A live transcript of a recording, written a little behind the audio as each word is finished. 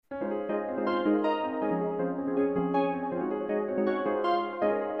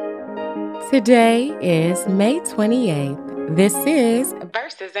Today is May 28th. This is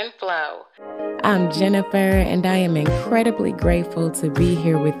Verses in Flow. I'm Jennifer, and I am incredibly grateful to be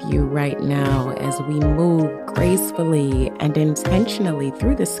here with you right now as we move gracefully and intentionally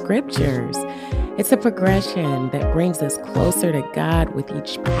through the scriptures. It's a progression that brings us closer to God with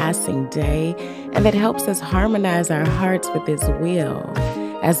each passing day and that helps us harmonize our hearts with His will.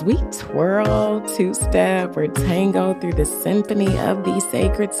 As we twirl, two-step, or tango through the symphony of these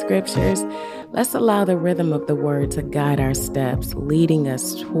sacred scriptures, let's allow the rhythm of the word to guide our steps, leading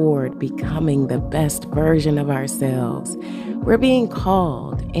us toward becoming the best version of ourselves. We're being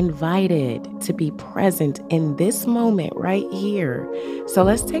called, invited to be present in this moment right here. So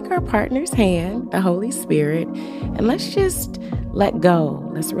let's take our partner's hand, the Holy Spirit, and let's just let go.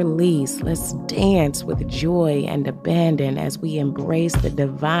 Let's release. Let's dance with joy and abandon as we embrace the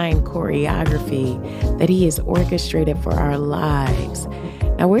divine choreography that He has orchestrated for our lives.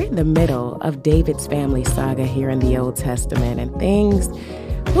 Now, we're in the middle of David's family saga here in the Old Testament, and things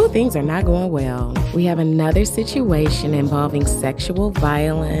are not going well. We have another situation involving sexual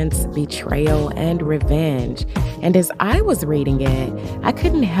violence, betrayal, and revenge. And as I was reading it, I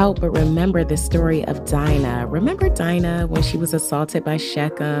couldn't help but remember the story of Dinah. Remember Dinah when she was assaulted by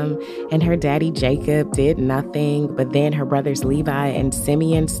Shechem and her daddy Jacob did nothing, but then her brothers Levi and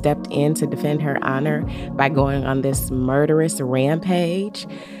Simeon stepped in to defend her honor by going on this murderous rampage?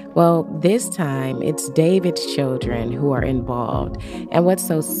 Well, this time it's David's children who are involved. And what's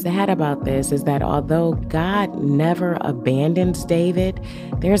so sad about this is that although God never abandons David,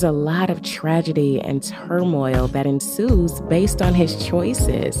 there's a lot of tragedy and turmoil that ensues based on his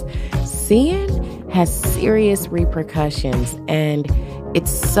choices. Sin has serious repercussions, and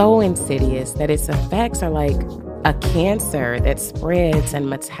it's so insidious that its effects are like a cancer that spreads and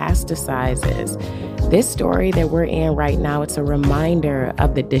metastasizes. This story that we're in right now, it's a reminder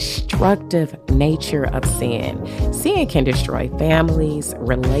of the destructive nature of sin. Sin can destroy families,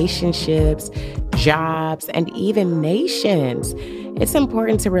 relationships, jobs, and even nations. It's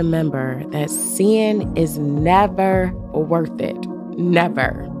important to remember that sin is never worth it.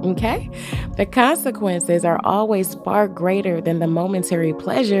 Never, okay? The consequences are always far greater than the momentary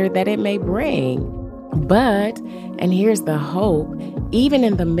pleasure that it may bring. But, and here's the hope, even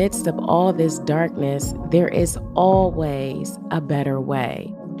in the midst of all this darkness, there is always a better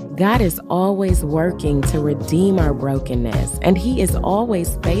way. God is always working to redeem our brokenness, and He is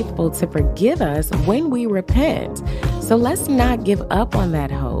always faithful to forgive us when we repent. So let's not give up on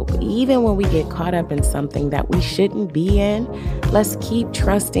that hope. Even when we get caught up in something that we shouldn't be in, let's keep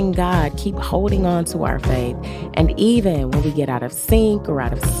trusting God, keep holding on to our faith. And even when we get out of sync or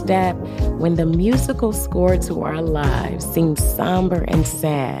out of step, when the musical score to our lives seems somber and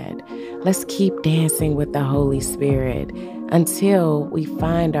sad, let's keep dancing with the Holy Spirit until we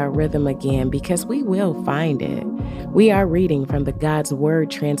find our rhythm again, because we will find it. We are reading from the God's Word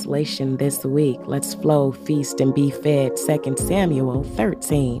translation this week. Let's flow, feast, and be fed. 2 Samuel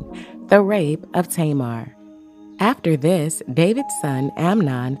 13, the rape of Tamar. After this, David's son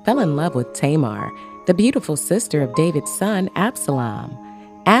Amnon fell in love with Tamar, the beautiful sister of David's son Absalom.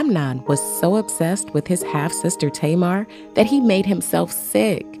 Amnon was so obsessed with his half-sister Tamar that he made himself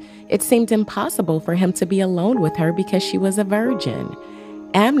sick. It seemed impossible for him to be alone with her because she was a virgin.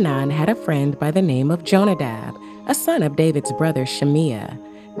 Amnon had a friend by the name of Jonadab, a son of David's brother Shimea.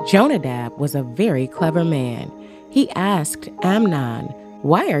 Jonadab was a very clever man. He asked Amnon,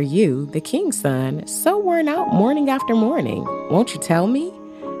 "Why are you, the king's son, so worn out morning after morning? Won't you tell me?"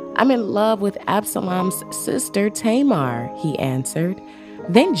 "I'm in love with Absalom's sister Tamar," he answered.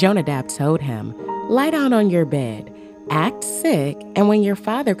 Then Jonadab told him, "Lie down on your bed. Act sick, and when your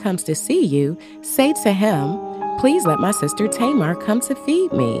father comes to see you, say to him, 'Please let my sister Tamar come to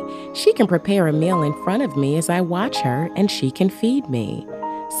feed me. She can prepare a meal in front of me as I watch her, and she can feed me.'"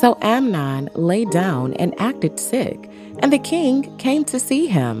 So Amnon lay down and acted sick, and the king came to see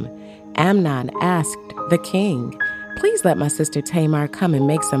him. Amnon asked the king, "Please let my sister Tamar come and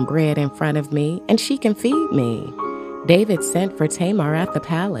make some bread in front of me, and she can feed me." David sent for Tamar at the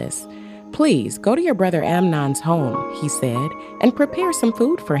palace. "Please go to your brother Amnon's home," he said, "and prepare some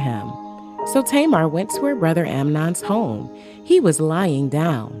food for him." So Tamar went to her brother Amnon's home. He was lying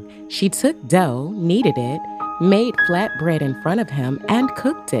down. She took dough, kneaded it, made flat bread in front of him, and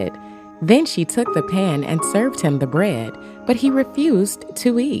cooked it. Then she took the pan and served him the bread, but he refused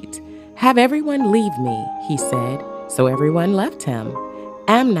to eat. "Have everyone leave me," he said. So everyone left him.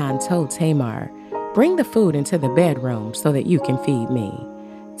 Amnon told Tamar, "Bring the food into the bedroom so that you can feed me."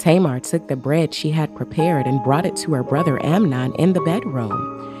 Tamar took the bread she had prepared and brought it to her brother Amnon in the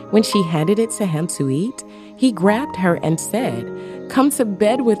bedroom. When she handed it to him to eat, he grabbed her and said, "Come to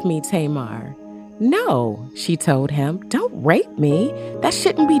bed with me, Tamar." "No," she told him, "don't rape me. That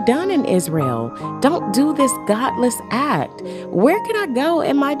shouldn't be done in Israel. Don't do this godless act. Where can I go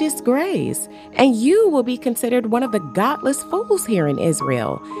in my disgrace? And you will be considered one of the godless fools here in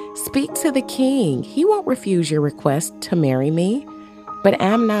Israel. Speak to the king. He won't refuse your request to marry me." But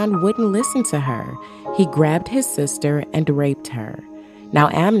Amnon wouldn't listen to her. He grabbed his sister and raped her. Now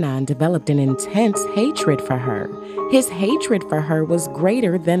Amnon developed an intense hatred for her. His hatred for her was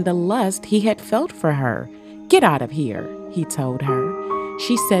greater than the lust he had felt for her. "Get out of here," he told her.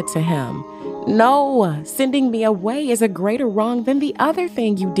 She said to him, "No, sending me away is a greater wrong than the other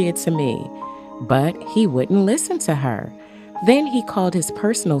thing you did to me." But he wouldn't listen to her. Then he called his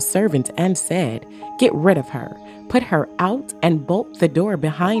personal servant and said, "Get rid of her, put her out and bolt the door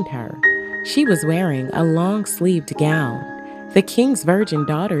behind her." She was wearing a long-sleeved gown. The king's virgin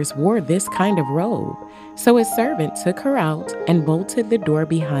daughters wore this kind of robe, so his servant took her out and bolted the door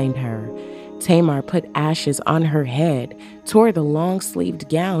behind her. Tamar put ashes on her head, tore the long-sleeved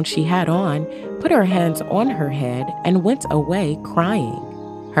gown she had on, put her hands on her head, and went away crying.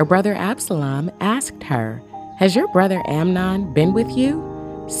 Her brother Absalom asked her, "Has your brother Amnon been with you?"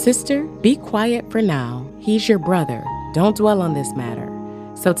 "Sister, be quiet for now. He's your brother. Don't dwell on this matter."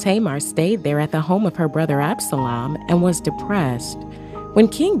 So Tamar stayed there at the home of her brother Absalom and was depressed. When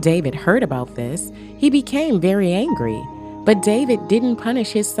King David heard about this, he became very angry. But David didn't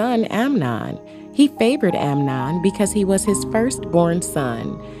punish his son Amnon. He favored Amnon because he was his firstborn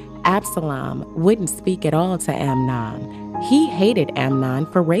son. Absalom wouldn't speak at all to Amnon. He hated Amnon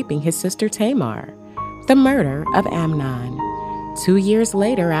for raping his sister Tamar. The murder of Amnon. 2 years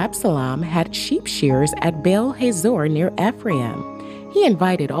later, Absalom had sheep shearers at Baal Hazor near Ephraim. He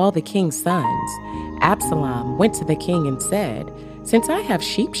invited all the king's sons. Absalom went to the king and said, "Since I have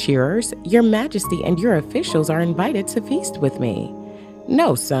sheep shearers, your majesty and your officials are invited to feast with me."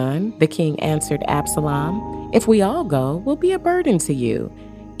 "No, son," the king answered Absalom. "If we all go, we'll be a burden to you."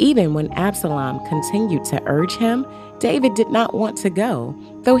 Even when Absalom continued to urge him, David did not want to go,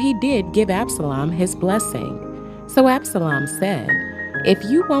 though he did give Absalom his blessing. So Absalom said, "If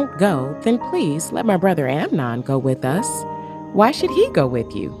you won't go, then please let my brother Amnon go with us." "Why should he go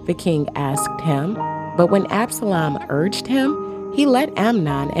with you?" the king asked him. But when Absalom urged him, he let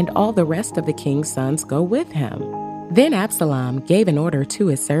Amnon and all the rest of the king's sons go with him. Then Absalom gave an order to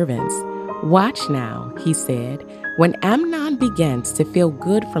his servants. "Watch now," he said. "When Amnon begins to feel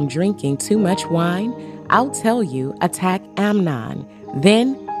good from drinking too much wine, I'll tell you, attack Amnon.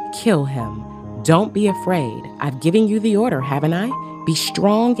 Then kill him. Don't be afraid. I've given you the order, haven't I? Be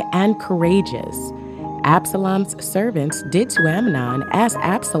strong and courageous." Absalom's servants did to Amnon as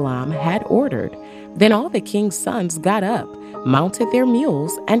Absalom had ordered. Then all the king's sons got up, mounted their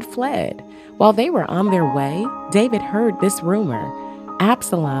mules, and fled. While they were on their way, David heard this rumor: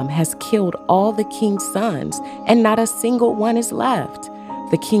 "Absalom has killed all the king's sons, and not a single one is left."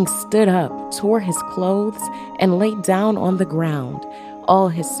 The king stood up, tore his clothes, and lay down on the ground. All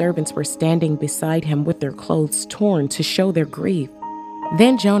his servants were standing beside him with their clothes torn to show their grief.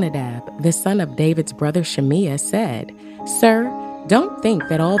 Then Jonadab, the son of David's brother Shimea, said, "Sir, don't think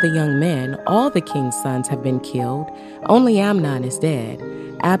that all the young men, all the king's sons, have been killed. Only Amnon is dead."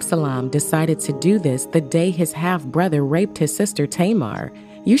 Absalom decided to do this the day his half-brother raped his sister Tamar.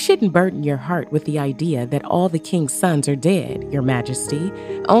 "You shouldn't burden your heart with the idea that all the king's sons are dead, your majesty.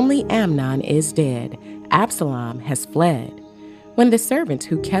 Only Amnon is dead. Absalom has fled." When the servant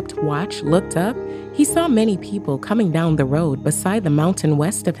who kept watch looked up, he saw many people coming down the road beside the mountain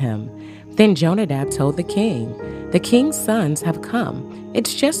west of him. Then Jonadab told the king, "The king's sons have come.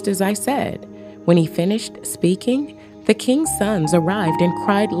 It's just as I said." When he finished speaking, the king's sons arrived and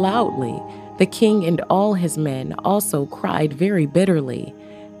cried loudly. The king and all his men also cried very bitterly.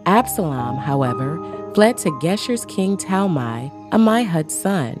 Absalom, however, fled to Geshur's king Talmai, Ammihud's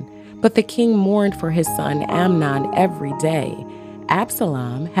son. But the king mourned for his son Amnon every day.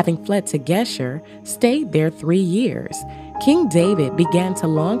 Absalom, having fled to Geshur, stayed there 3 years. King David began to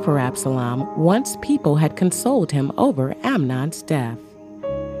long for Absalom once people had consoled him over Amnon's death.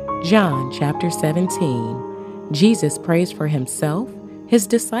 John chapter 17. Jesus prays for himself, his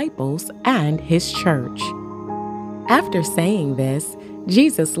disciples, and his church. After saying this,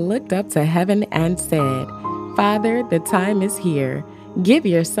 Jesus looked up to heaven and said, "Father, the time is here. Give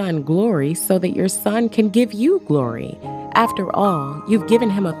your Son glory so that your Son can give you glory. After all, you've given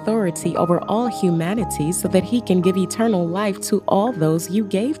him authority over all humanity so that he can give eternal life to all those you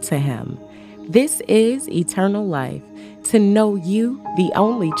gave to him. This is eternal life, to know you, the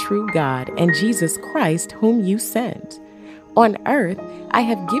only true God, and Jesus Christ whom you sent. On earth, I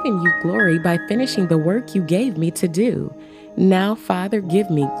have given you glory by finishing the work you gave me to do. Now, Father, give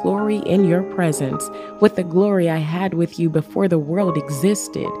me glory in your presence with the glory I had with you before the world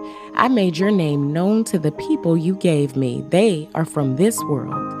existed. I made your name known to the people you gave me. They are from this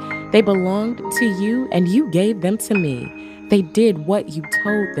world. They belonged to you, and you gave them to me. They did what you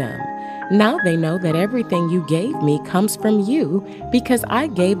told them. Now they know that everything you gave me comes from you because I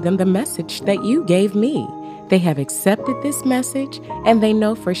gave them the message that you gave me. They have accepted this message, and they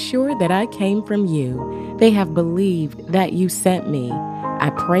know for sure that I came from you. They have believed that you sent me. I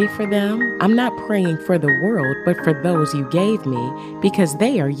pray for them. I'm not praying for the world, but for those you gave me, because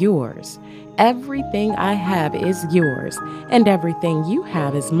they are yours. Everything I have is yours, and everything you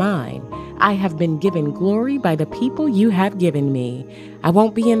have is mine. I have been given glory by the people you have given me. I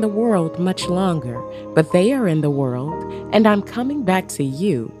won't be in the world much longer, but they are in the world, and I'm coming back to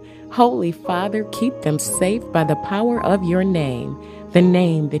you. Holy Father, keep them safe by the power of your name, the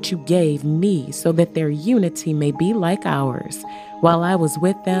name that you gave me, so that their unity may be like ours. While I was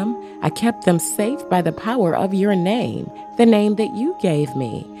with them, I kept them safe by the power of your name, the name that you gave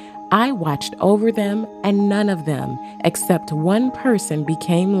me. I watched over them, and none of them, except one person,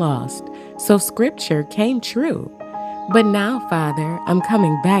 became lost. So Scripture came true. But now, Father, I'm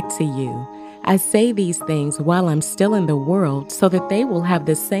coming back to you. I say these things while I'm still in the world so that they will have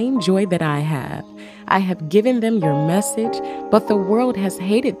the same joy that I have. I have given them your message, but the world has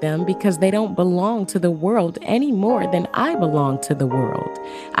hated them because they don't belong to the world any more than I belong to the world.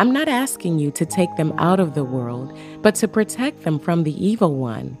 I'm not asking you to take them out of the world, but to protect them from the evil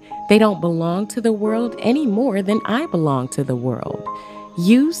one. They don't belong to the world any more than I belong to the world.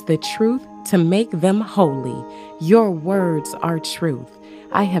 Use the truth to make them holy. Your words are truth.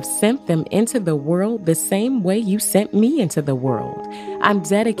 I have sent them into the world the same way you sent me into the world. I'm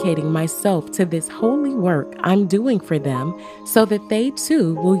dedicating myself to this holy work I'm doing for them so that they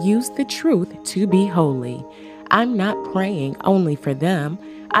too will use the truth to be holy. I'm not praying only for them.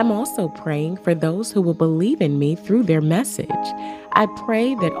 I'm also praying for those who will believe in me through their message. I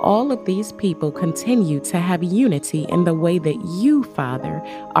pray that all of these people continue to have unity in the way that you, Father,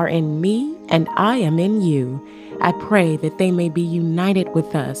 are in me and I am in you. I pray that they may be united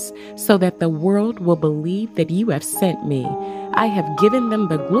with us so that the world will believe that you have sent me. I have given them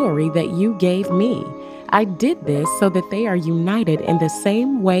the glory that you gave me. I did this so that they are united in the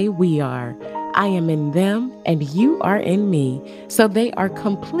same way we are. I am in them and you are in me, so they are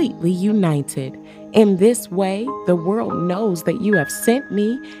completely united. In this way, the world knows that you have sent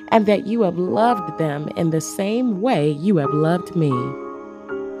me and that you have loved them in the same way you have loved me.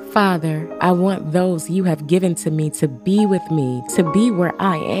 Father, I want those you have given to me to be with me, to be where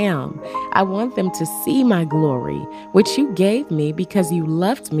I am. I want them to see my glory, which you gave me because you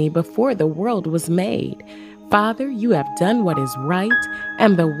loved me before the world was made. Father, you have done what is right,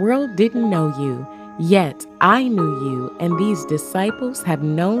 and the world didn't know you. Yet I knew you, and these disciples have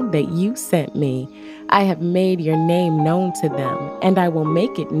known that you sent me. I have made your name known to them, and I will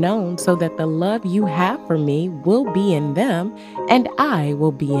make it known so that the love you have for me will be in them, and I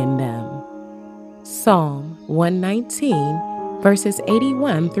will be in them. Psalm 119, verses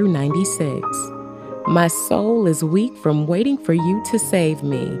 81 through 96. My soul is weak from waiting for you to save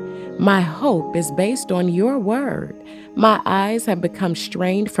me. My hope is based on your word. My eyes have become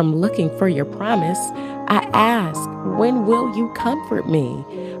strained from looking for your promise. I ask, when will you comfort me?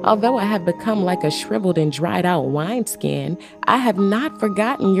 Although I have become like a shriveled and dried out wineskin, I have not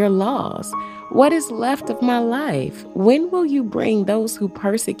forgotten your laws. What is left of my life? When will you bring those who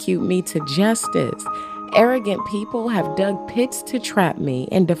persecute me to justice? Arrogant people have dug pits to trap me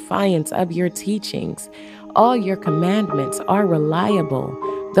in defiance of your teachings. All your commandments are reliable.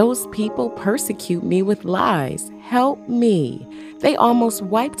 Those people persecute me with lies. Help me. They almost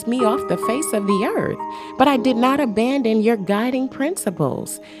wiped me off the face of the earth, but I did not abandon your guiding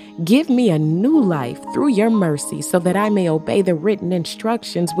principles. Give me a new life through your mercy so that I may obey the written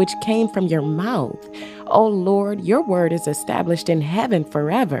instructions which came from your mouth. O Lord, your word is established in heaven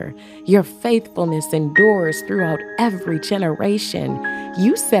forever. Your faithfulness endures throughout every generation.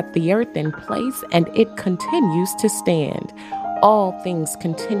 You set the earth in place and it continues to stand. All things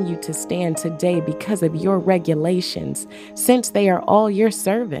continue to stand today because of your regulations, since they are all your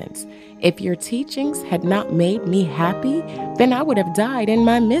servants. If your teachings had not made me happy, then I would have died in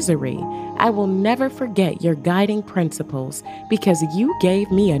my misery. I will never forget your guiding principles, because you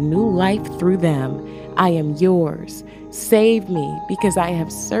gave me a new life through them. I am yours. Save me, because I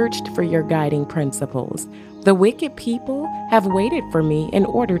have searched for your guiding principles. The wicked people have waited for me in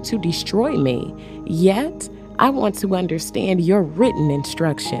order to destroy me, yet I want to understand your written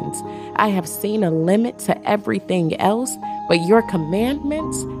instructions. I have seen a limit to everything else, but your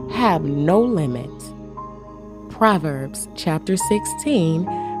commandments have no limit. Proverbs chapter 16,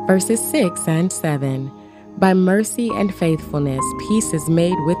 verses 6 and 7. By mercy and faithfulness, peace is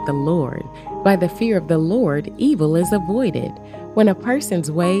made with the Lord. By the fear of the Lord, evil is avoided. When a person's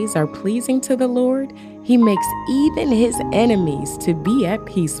ways are pleasing to the Lord, he makes even his enemies to be at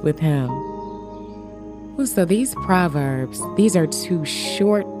peace with him. So these proverbs, these are two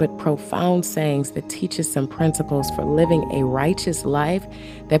short but profound sayings that teach us some principles for living a righteous life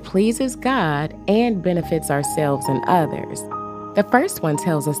that pleases God and benefits ourselves and others. The first one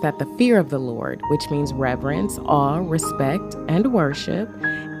tells us that the fear of the Lord, which means reverence, awe, respect, and worship,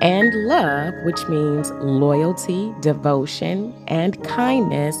 and love, which means loyalty, devotion, and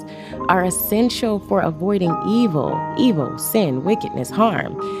kindness, are essential for avoiding evil, sin, wickedness,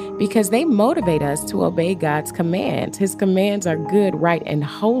 harm, because they motivate us to obey God's commands. His commands are good, right, and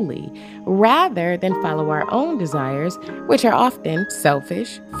holy, rather than follow our own desires, which are often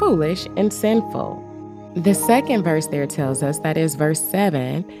selfish, foolish, and sinful. The second verse there tells us, that is verse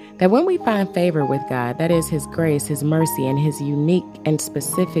 7, that when we find favor with God, that is His grace, His mercy, and His unique and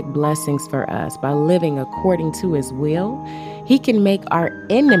specific blessings for us by living according to His will, He can make our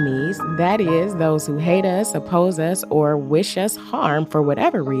enemies, that is those who hate us, oppose us, or wish us harm for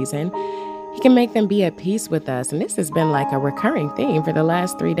whatever reason, He can make them be at peace with us. And this has been like a recurring theme for the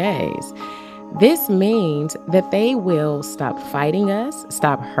last 3 days. This means that they will stop fighting us,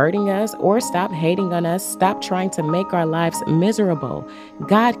 stop hurting us, or stop hating on us, stop trying to make our lives miserable.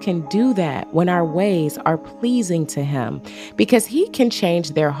 God can do that when our ways are pleasing to Him, because He can change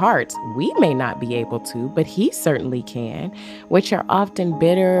their hearts. We may not be able to, but He certainly can, which are often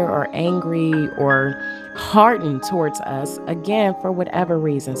bitter or angry or hardened towards us, again, for whatever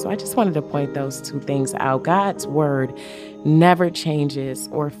reason. So I just wanted to point those two things out. God's word never changes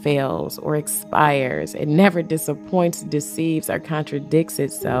or fails or expires. It never disappoints, deceives, or contradicts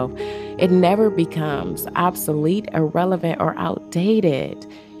itself. It never becomes obsolete, irrelevant, or outdated.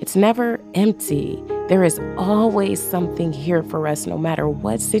 It's never empty. There is always something here for us, no matter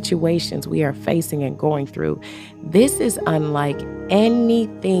what situations we are facing and going through. This is unlike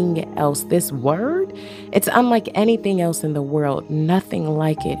anything else. This word, it's unlike anything else in the world. Nothing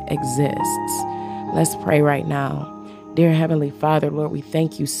like it exists. Let's pray right now. Dear Heavenly Father, Lord, we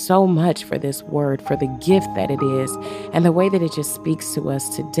thank you so much for this word, for the gift that it is, and the way that it just speaks to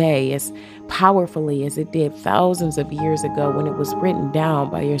us today as powerfully as it did thousands of years ago when it was written down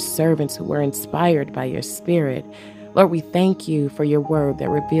by your servants who were inspired by your Spirit. Lord, we thank you for your word that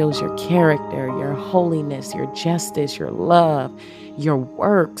reveals your character, your holiness, your justice, your love, your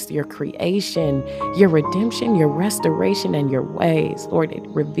works, your creation, your redemption, your restoration, and your ways. Lord, it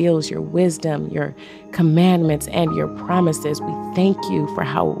reveals your wisdom, your commandments, and your promises. We thank you for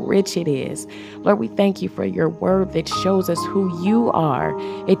how rich it is. Lord, we thank you for your word that shows us who you are.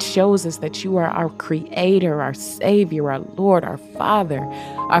 It shows us that you are our creator, our savior, our Lord, our Father,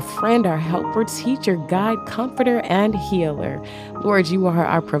 our friend, our helper, teacher, guide, comforter, and healer. Lord, you are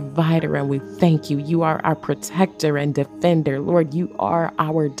our provider, and we thank you. You are our protector and defender. Lord, you are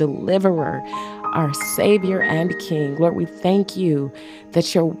our deliverer, our Savior and King. Lord, we thank you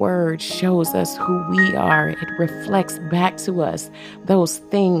that your word shows us who we are. It reflects back to us those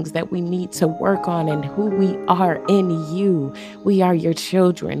things that we need to work on and who we are in you. We are your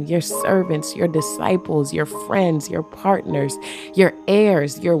children, your servants, your disciples, your friends, your partners, your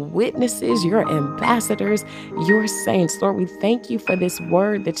heirs, your witnesses, your ambassadors, your saints. Lord, we thank you for this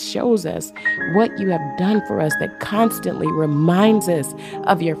word that shows us what you have done for us, that constantly reminds us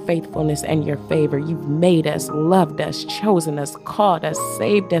of your faithfulness and your favor. You've made us, loved us, chosen us, called us,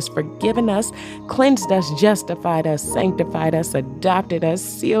 saved us, forgiven us, cleansed us, justified us, sanctified us, adopted us,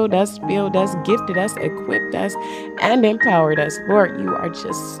 sealed us, filled us, gifted us, equipped us, and empowered us. Lord, you are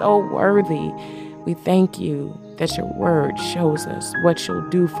just so worthy. We thank you that your word shows us what you'll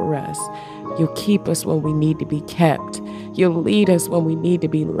do for us. You'll keep us when we need to be kept. You'll lead us when we need to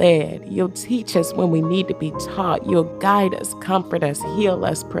be led. You'll teach us when we need to be taught. You'll guide us, comfort us, heal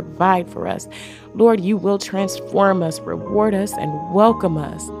us, provide for us. Lord, you will transform us, reward us, and welcome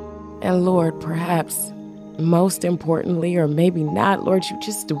us. And Lord, perhaps most importantly, or maybe not, Lord, you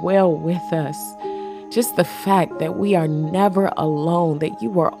just dwell with us. Just the fact that we are never alone, that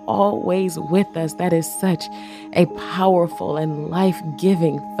you are always with us, that is such a powerful and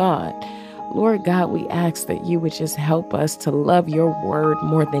life-giving thought. Lord God, we ask that you would just help us to love your word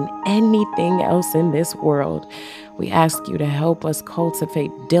more than anything else in this world. We ask you to help us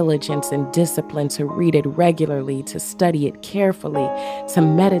cultivate diligence and discipline to read it regularly, to study it carefully, to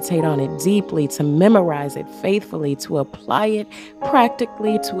meditate on it deeply, to memorize it faithfully, to apply it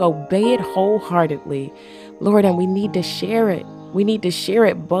practically, to obey it wholeheartedly. Lord, and we need to share it. We need to share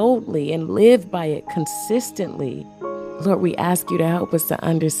it boldly and live by it consistently. Lord, we ask you to help us to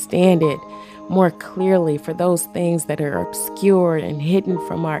understand it more clearly for those things that are obscure and hidden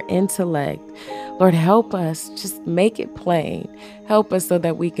from our intellect. Lord, help us, just make it plain. Help us so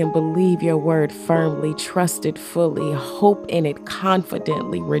that we can believe your word firmly, trust it fully, hope in it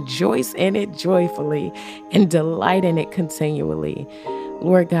confidently, rejoice in it joyfully, and delight in it continually.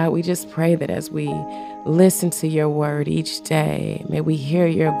 Lord God, we just pray that as we listen to your word each day, may we hear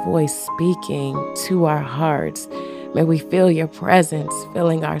your voice speaking to our hearts. May we feel your presence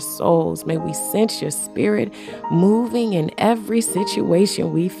filling our souls. May we sense your spirit moving in every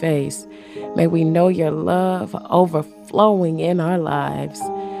situation we face. May we know your love overflowing in our lives.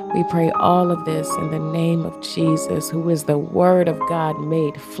 We pray all of this in the name of Jesus, who is the Word of God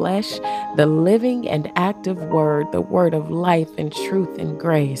made flesh, the living and active Word, the Word of life and truth and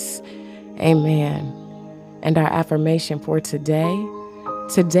grace. Amen. And our affirmation for today: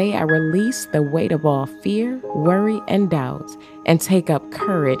 today I release the weight of all fear, worry, and doubt, and take up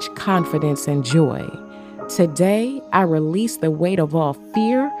courage, confidence, and joy. Today I release the weight of all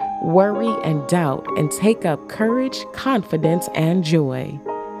fear, worry, and doubt, and take up courage, confidence, and joy.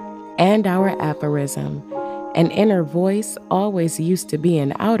 And our aphorism: an inner voice always used to be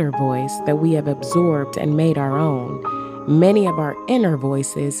an outer voice that we have absorbed and made our own. Many of our inner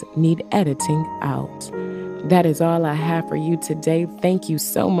voices need editing out. That is all I have for you today. Thank you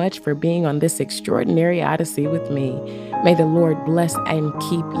so much for being on this extraordinary odyssey with me. May the Lord bless and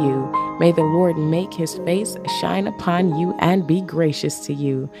keep you. May the Lord make his face shine upon you and be gracious to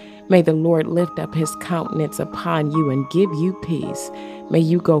you. May the Lord lift up his countenance upon you and give you peace. May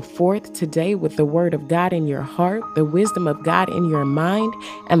you go forth today with the word of God in your heart, the wisdom of God in your mind,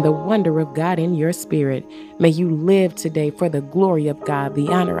 and the wonder of God in your spirit. May you live today for the glory of God, the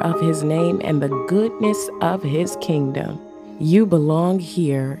honor of his name, and the goodness of his kingdom. You belong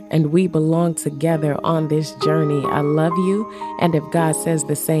here, and we belong together on this journey. I love you, and if God says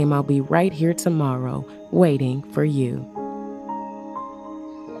the same, I'll be right here tomorrow, waiting for you.